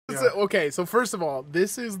okay. So first of all,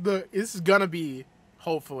 this is gonna be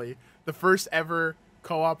hopefully the first ever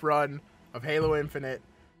co-op run of Halo Infinite.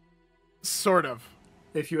 Sort of.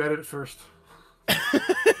 If you edit it first.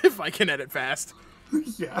 If I can edit fast.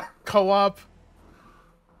 Yeah. Co-op.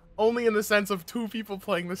 Only in the sense of two people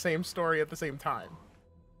playing the same story at the same time.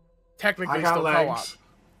 Technically I got still legs. co-op.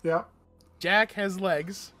 Yeah. Jack has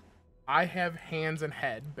legs. I have hands and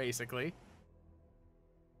head, basically.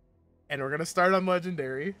 And we're gonna start on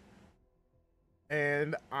Legendary.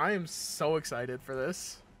 And I am so excited for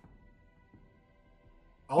this.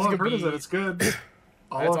 All I've heard is that it's good. That's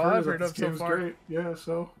all I've heard of so far. Great. Yeah,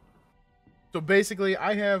 so basically,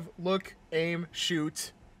 I have look, aim,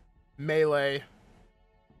 shoot, melee,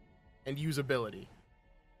 and usability.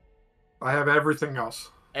 I have everything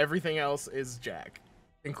else. Everything else is Jack,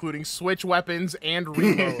 including switch weapons and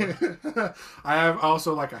reload. I have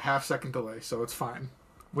also like a half-second delay, so it's fine.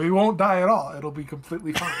 We won't die at all. It'll be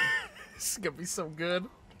completely fine. This is gonna be so good.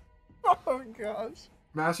 Oh my gosh.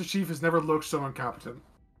 Master Chief has never looked so incompetent.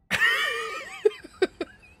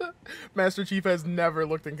 Master Chief has never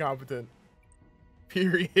looked incompetent.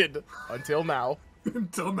 Period. Until now.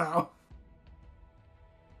 Until now.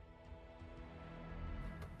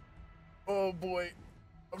 Oh boy.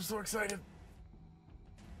 I'm so excited.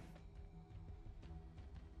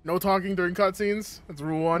 No talking during cutscenes. That's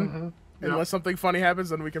rule 1. Mm-hmm. Unless something funny happens,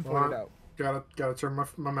 then we can point it out. Gotta turn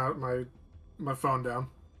my phone down.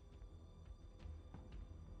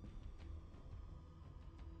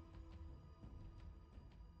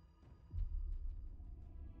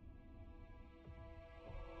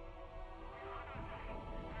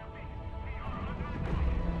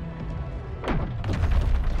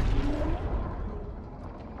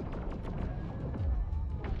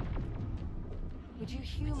 Would you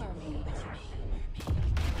humor me?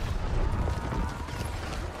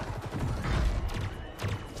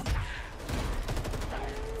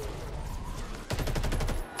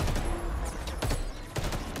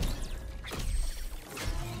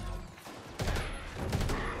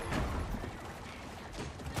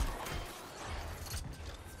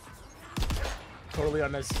 Totally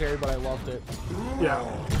unnecessary, but I loved it. Yeah.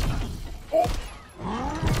 Oh.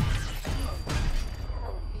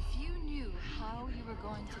 If you knew how you were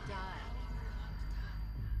going to die.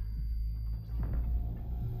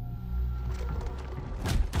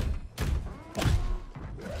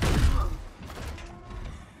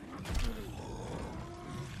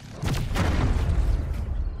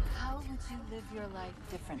 How would you live your life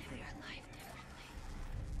differently?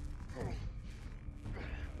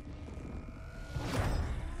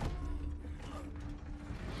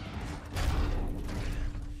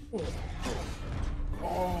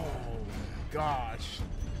 Oh gosh.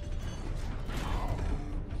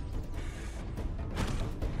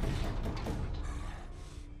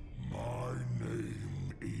 My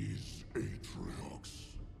name is Atriox,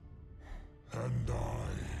 and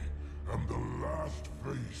I am the last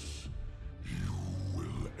face you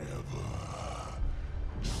will ever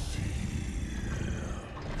see.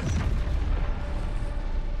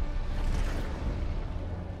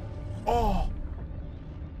 Oh.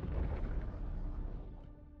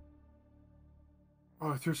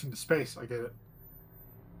 Oh, it threw us into space. I get it.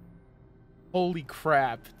 Holy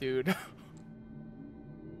crap, dude.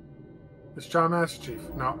 It's John Master Chief.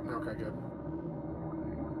 No, okay, good.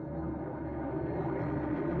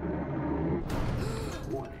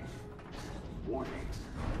 Warning.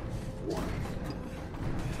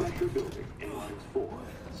 Pressure building in lines 4,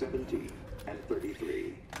 17, and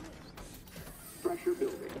 33. Pressure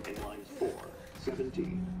building in lines 4,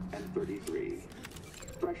 17, and 33.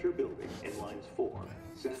 Pressure building in lines 4,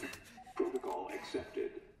 7. Protocol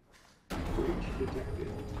accepted. Breach detected.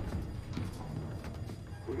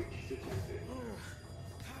 Breach detected.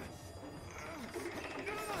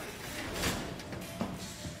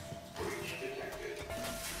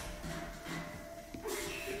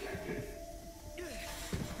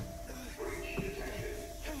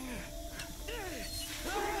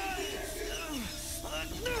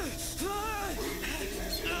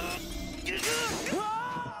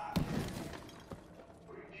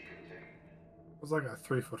 It was like a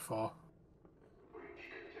 3-foot fall.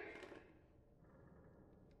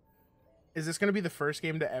 Is this going to be the first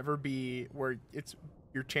game to ever be where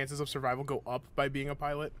your chances of survival go up by being a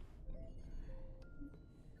pilot?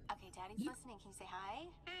 Okay, Daddy's listening. Can you say hi?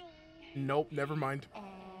 Hi. Nope, never mind.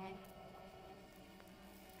 And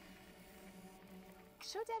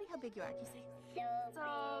show Daddy how big you are. Can you say?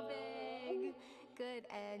 So big. Good.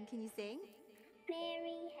 And can you sing? Good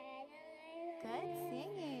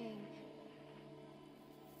singing.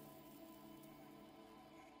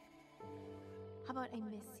 How about I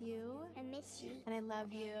miss you? I miss you. And I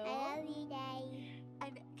love you. I love you, Daddy.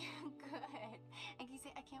 And good. And can you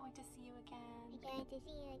say, I can't wait to see you again? I can't wait to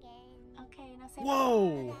see you again. Okay, now say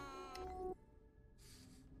Whoa!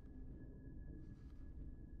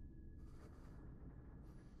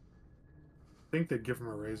 I think they'd give him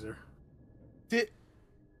a razor. Did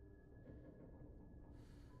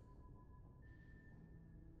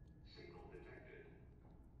Signal detected.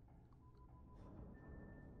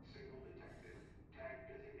 Signal detected. Tag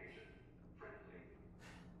designation. Friendly.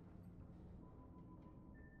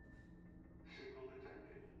 Signal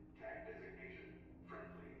detected. Tag designation.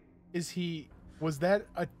 Friendly. is he? Was that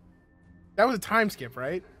a? That was a time skip,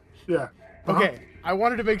 right? Yeah. Okay. I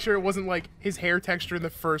wanted to make sure it wasn't like his hair texture in the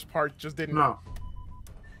first part just didn't. No.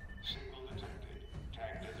 Signal detected.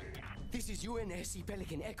 Tag designated. This is UNSC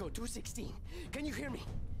Pelican Echo 216. Can you hear me?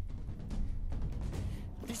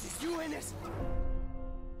 This is UNS.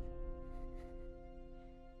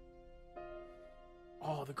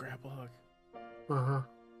 Oh, the grapple hook. Uh-huh.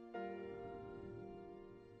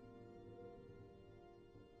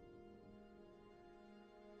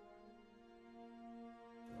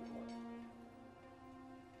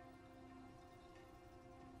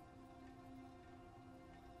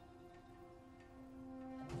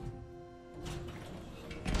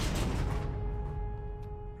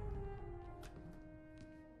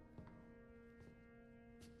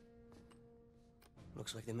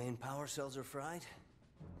 Looks like the main power cells are fried.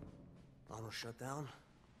 Armor shut down.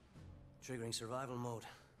 Triggering survival mode.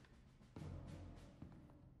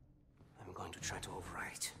 I'm going to try to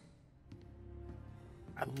override it.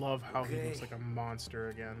 I love how he looks Okay. like a monster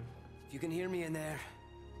again. If you can hear me in there,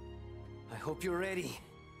 I hope you're ready.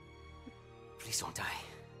 Please don't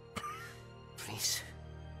die. Please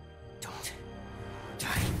don't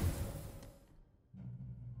die.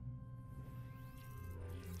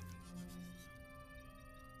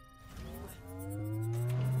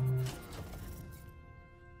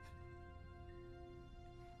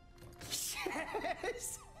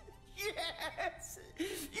 Yes! Yes!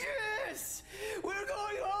 Yes! We're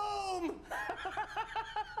going home!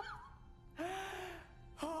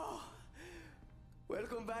 Oh,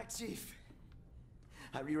 welcome back, Chief.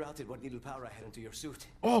 I rerouted what little power I had into your suit.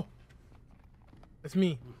 Oh, that's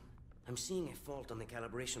me. I'm seeing a fault on the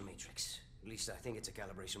calibration matrix. At least I think it's a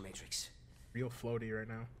calibration matrix. Real floaty right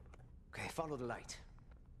now. Okay, follow the light.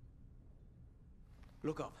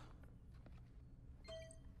 Look up.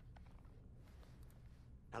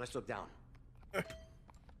 Now let's look down. That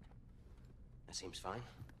seems fine.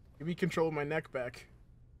 Give me control of my neck back.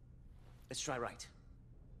 Let's try right.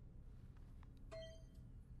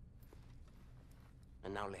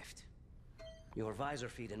 And now left. Your visor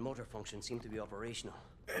feed and motor function seem to be operational.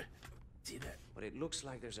 See that? But it looks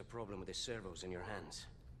like there's a problem with the servos in your hands.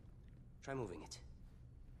 Try moving it.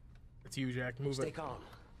 It's you, Jack. Move Stay it. calm.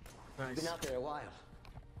 Nice. You've been out there a while.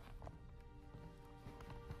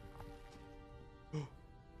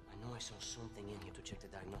 I know I saw something in here to check the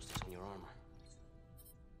diagnostics on your armor.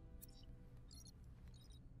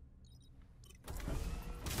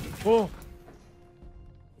 Oh,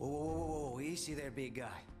 Whoa, whoa, whoa, whoa, easy there, big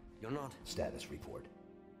guy. You're not. Status report.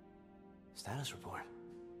 Status report?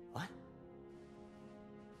 What?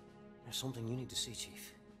 There's something you need to see,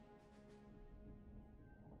 Chief.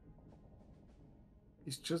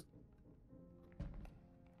 He's just...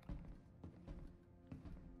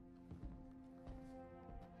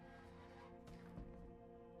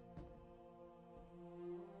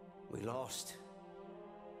 We lost.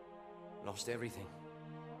 Lost everything.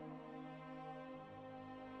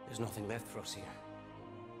 There's nothing left for us here.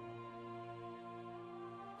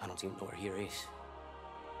 I don't even know where here is.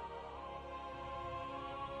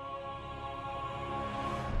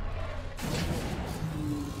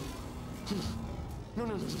 No,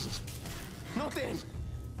 no, no, no. Not then.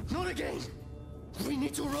 Not again. We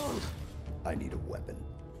need to run. I need a weapon.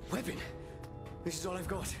 Weapon. This is all I've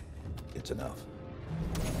got. It's enough.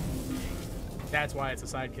 that's why it's a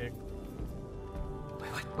sidekick. Wait,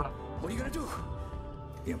 what? What are you gonna do?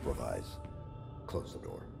 Improvise. Close the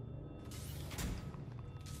door.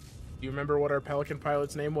 Do you remember what our Pelican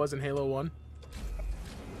pilot's name was in Halo 1?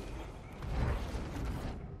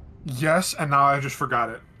 Yes, and now I just forgot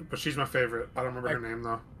it. But she's my favorite. I don't remember her name,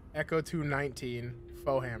 though. Echo 219,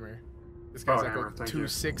 Foehammer. This guy's Echo Foehammer, thank you.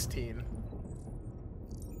 216.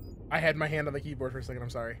 I had my hand on the keyboard for a second, I'm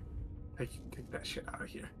sorry. Hey, take that shit out of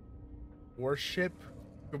here. Warship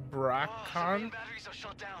Oh, the Gabrakon? main batteries are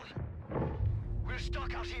shut down. We're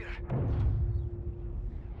stuck out here.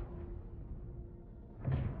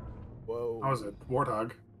 Whoa. How was it?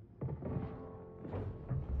 Warthog.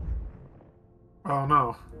 Oh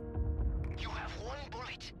no. You have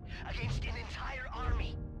against an entire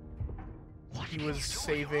army. What He can was you do,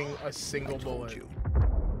 saving hero? a single Told bullet. you.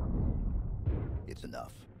 It's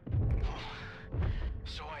enough.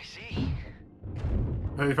 So I see.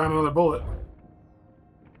 Hey, you found another bullet.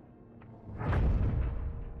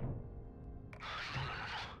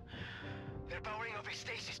 They're powering up a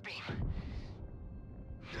stasis beam.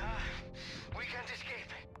 We can't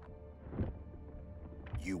escape.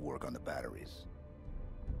 You work on the batteries.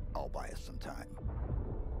 I'll buy us some time.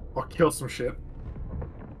 I'll kill some shit.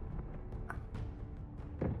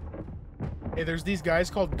 Hey, there's these guys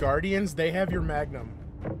called Guardians. They have your Magnum.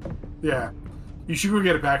 Yeah. You should go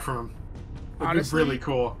get it back from him. It'd Honestly, be really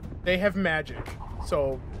cool. They have magic,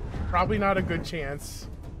 so probably not a good chance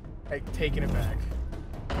at taking it back.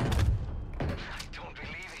 I don't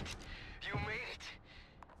believe it. You made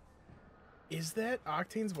it. Is that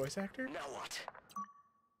Octane's voice actor? Now what?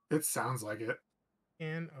 It sounds like it.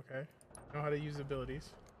 And okay, know how to use abilities.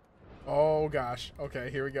 Oh gosh. Okay,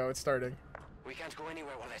 here we go. It's starting. We can't go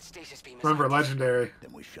anywhere while that stasis beam is Remember, out. legendary.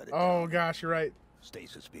 Then we shut it Oh down. gosh, you're right.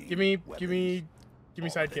 Stasis beam. Give me weapons, all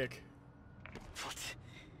of sidekick. it. What?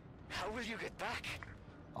 How will you get back?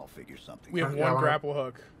 I'll figure something. We have out. Yeah, one well- grapple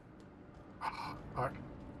hook. Fuck.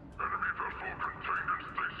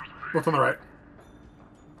 What's on the right?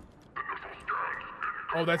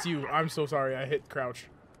 Oh, that's you. I'm so sorry. I hit crouch.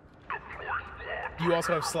 You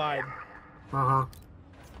also have slide. Uh-huh.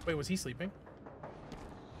 Wait, was he sleeping?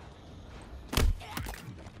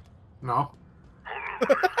 No.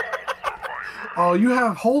 Oh, you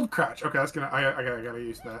have hold crouch. Okay, that's gonna. I gotta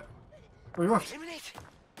use that. Where you left? Eliminate!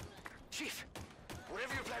 Chief,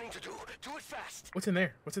 whatever you're planning to do it fast. What's in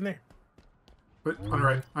there? What's in there? Wait, on the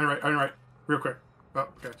right. On the right. On the right. Real quick. Oh,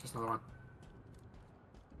 okay, just another one.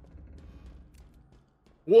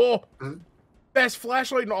 Whoa! Mhm. Best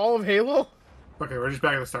flashlight in all of Halo? Okay, we're just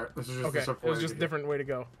back at the start. This is just Okay, the stuff it was we're just a gonna different way to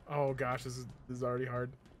go. Oh gosh, this is already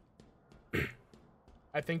hard.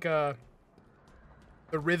 I think the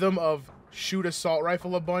rhythm of shoot assault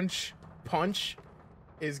rifle a bunch, punch,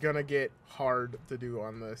 is gonna get hard to do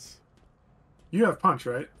on this. get. You have punch,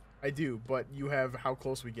 right? I do, but you have how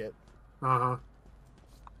close we get. Uh-huh.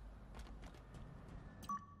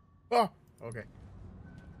 Oh, okay.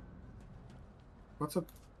 What's up?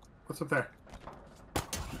 What's up there?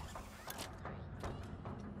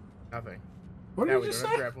 Nothing. What did Now you we just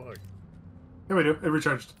don't say? have grapple hook. Yeah, we do. It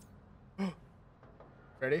recharged.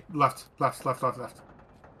 Ready? Left, left, left, left, left.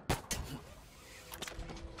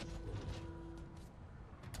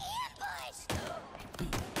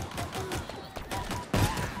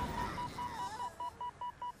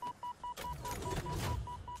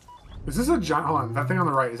 Is this a giant? Hold on, that thing on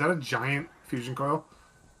the right. Is that a giant fusion coil?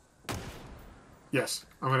 Yes,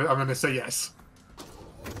 I'm gonna say yes.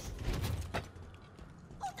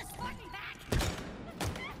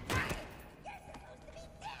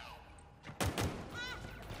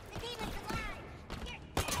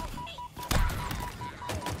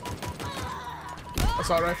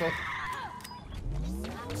 Assault rifle.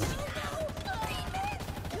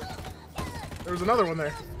 There was another one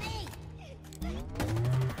there.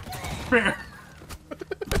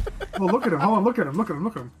 Well, look at him. Hold on, look at him. Look at him.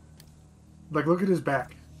 Look at him. Like, look at his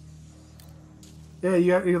back. Yeah,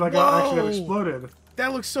 you like actually got Whoa. exploded.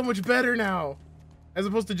 That looks so much better now, as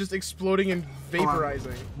opposed to just exploding and Hold on.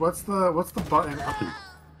 vaporizing. What's the button?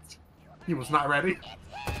 He was not ready.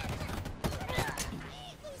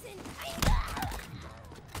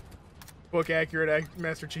 Book accurate,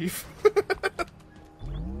 Master Chief.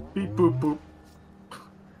 Beep boop boop.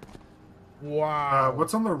 Wow.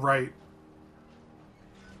 What's on the right?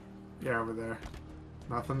 Yeah, over there.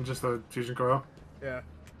 Nothing, just a fusion coil. Yeah.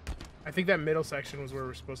 I think that middle section was where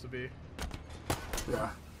we're supposed to be. Yeah.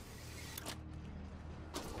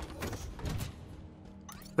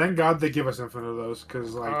 Thank God they give us infinite of those,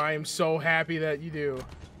 because, like... I am so happy that you do.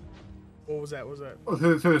 What was that? What was that? Oh,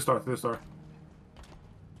 through the store, through the store.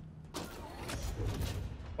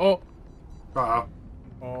 Oh. Uh-oh.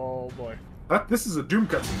 Oh, boy. This is a Doom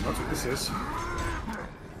cutscene, that's what this is.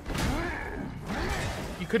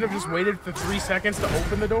 You couldn't have just waited for 3 seconds to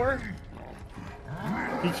open the door?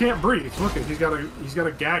 He can't breathe. Look at, he's got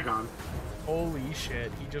a gag on. Holy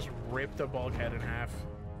shit, he just ripped a bulkhead in half.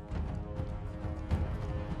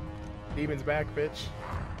 Demon's back, bitch.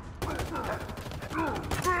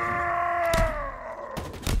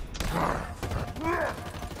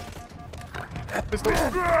 Pistol.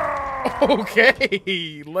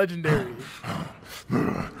 Okay, legendary.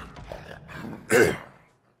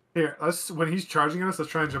 Here, when he's charging us,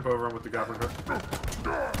 let's try and jump over him with the goblin hook.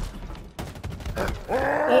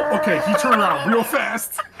 Oh, okay, he turned around real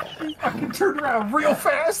fast. He fucking turned around real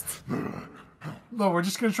fast. No, we're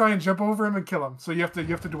just gonna try and jump over him and kill him. So you have to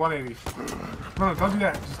do 180. No, don't do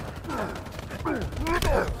that. Just...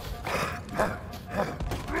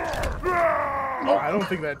 Oh, I don't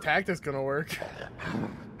think that tactic's gonna work.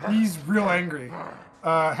 He's real angry.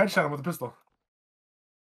 Headshot him with a pistol.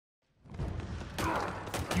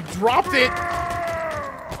 You dropped it!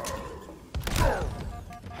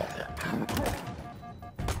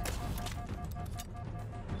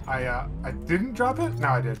 I didn't drop it? No,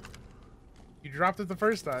 I did. You dropped it the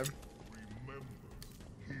first time. Remember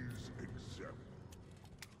his example.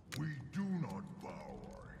 We do not bow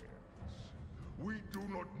our heads. We do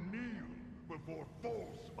not kneel before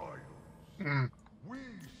false idols. We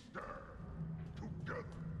stand together.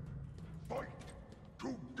 Fight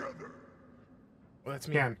together. Well, that's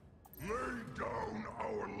me. Can. Lay down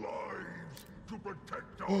our lives to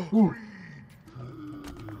protect our creed.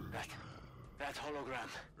 That hologram.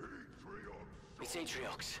 It's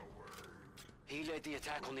Atriox. He led the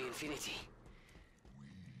attack on the Infinity.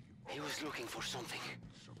 He was looking for something.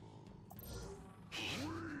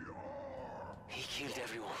 He killed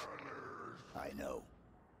everyone. I know.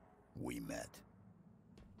 We met.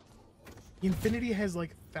 Infinity has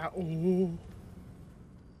like that. Oh.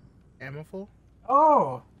 Ammo full?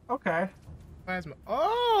 Oh, okay. Plasma.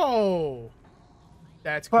 Oh!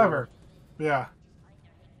 That's cool. Clever. Yeah.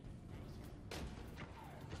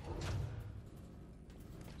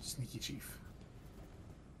 Sneaky Chief.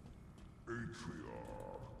 Atriox.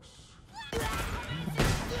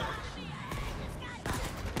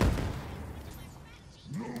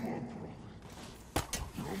 No more profit.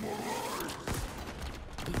 No more life.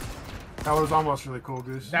 That was almost really cool,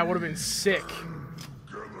 Goose. That would have been sick.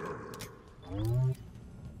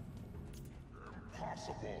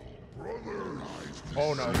 Impossible, brother.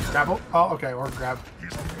 Oh no. Grapple? Oh, okay, or grab.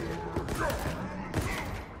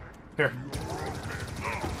 Here.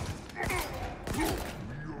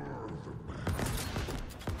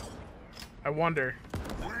 I wonder.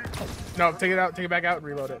 No, take it out. Take it back out and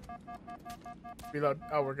reload it. Reload.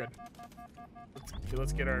 Oh, we're good.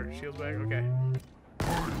 Let's get our shields back. Okay. I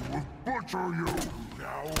will butcher you.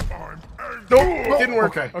 Now I'm angry. Nope, didn't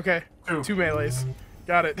work. Okay. Okay. Two melees.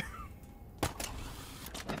 Got it.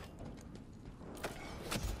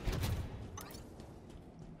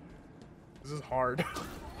 This is hard.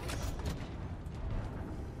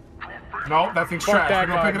 No, that thing's Fuck trash. that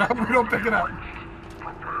We don't pick it up. We don't pick it up.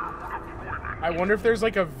 I wonder if there's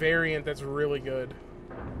like a variant that's really good.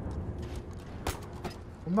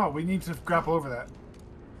 No, we need to grapple over that.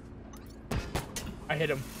 I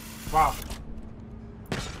hit him. Wow.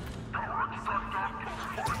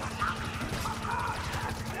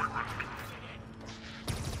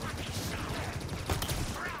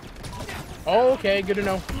 Oh, okay, good to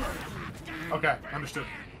know. Okay, understood.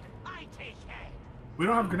 We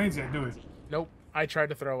don't have grenades yet, do we? Nope, I tried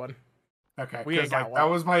to throw one. Okay, We ain't 'cause, got like,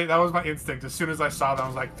 one. that was my instinct. As soon as I saw that, I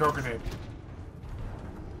was like, throw a grenade.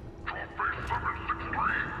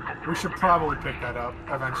 We should probably pick that up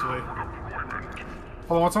eventually.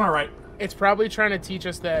 Hold on, what's on our right? It's probably trying to teach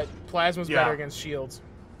us that plasma's Yeah. better against shields.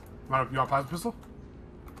 You want a plasma pistol?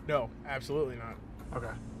 No, absolutely not.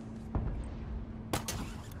 Okay.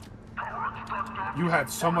 You had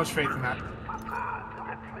so much faith in that.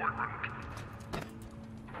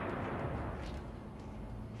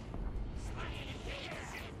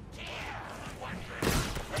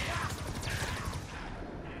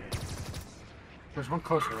 There's one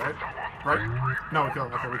closer, right? Right? No, we killed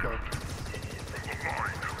him. Okay, we killed him.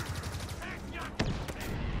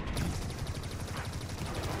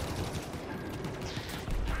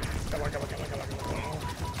 Come on, come on, come on, come on, come on.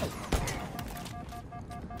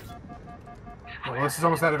 Oh, well, this is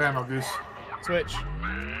almost out of ammo, Goose. Switch.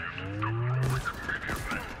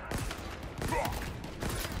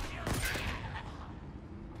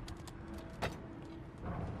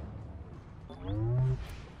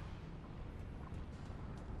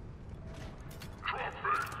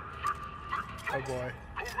 Oh boy.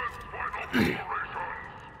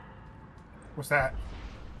 What's that?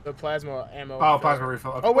 The plasma ammo. Oh, plasma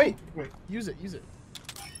refill. Okay. Oh wait, Wait. use it, use it.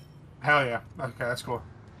 Hell yeah. Okay, that's cool.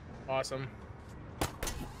 Awesome.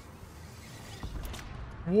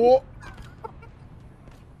 Whoa.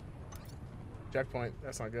 Checkpoint.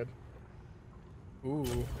 That's not good.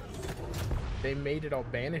 Ooh. They made it all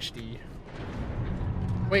banished-y.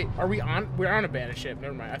 Wait, are we on? We're on a banished ship.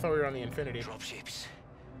 Never mind. I thought we were on the Infinity. Dropships.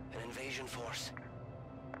 An invasion force.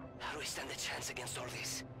 How do we stand a chance against all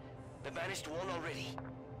this? The Banished won already.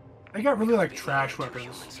 They got really like Maybe trash there are 2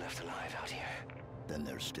 weapons. humans left alive out here. Then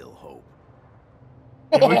there's still hope.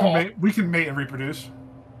 Yeah, we can mate and reproduce.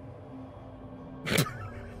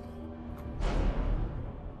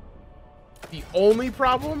 The only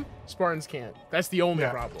problem, Spartans can't. That's the only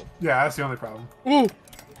problem. Yeah, that's the only problem. Ooh!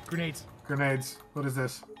 Grenades. Grenades. What is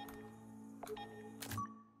this?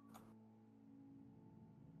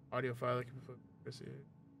 Audio file that can be put.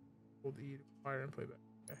 Hold E to fire and playback.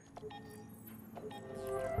 Okay.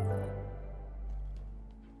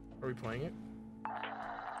 Are we playing it?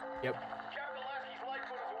 Yep.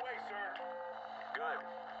 Good.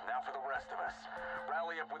 Now for the rest of us.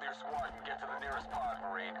 Rally up with your squad and get to the nearest pod,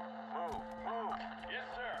 Marine. Move. Move. Yes,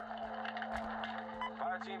 sir.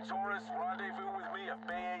 Fire Team Taurus, rendezvous with me at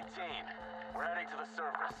Bay 18. We're heading to the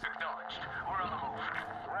surface. Acknowledged. We're on the move.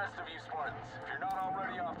 The rest of you Spartans, if you're not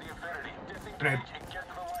already off the Infinity, disengage and get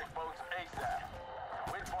to the lifeboats ASAP.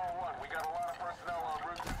 Wind 4-1, we got a lot of personnel en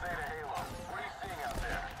route to Zeta Halo. What are you seeing out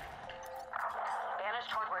there?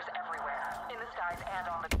 Banished hardware's everywhere. In the skies and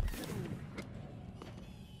on the...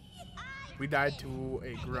 We died to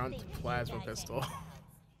a grunt plasma pistol.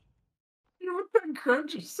 You know what that grunt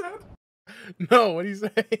just said? No, what did he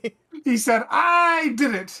say? He said, I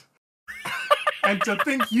did it. And to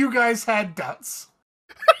think you guys had guts.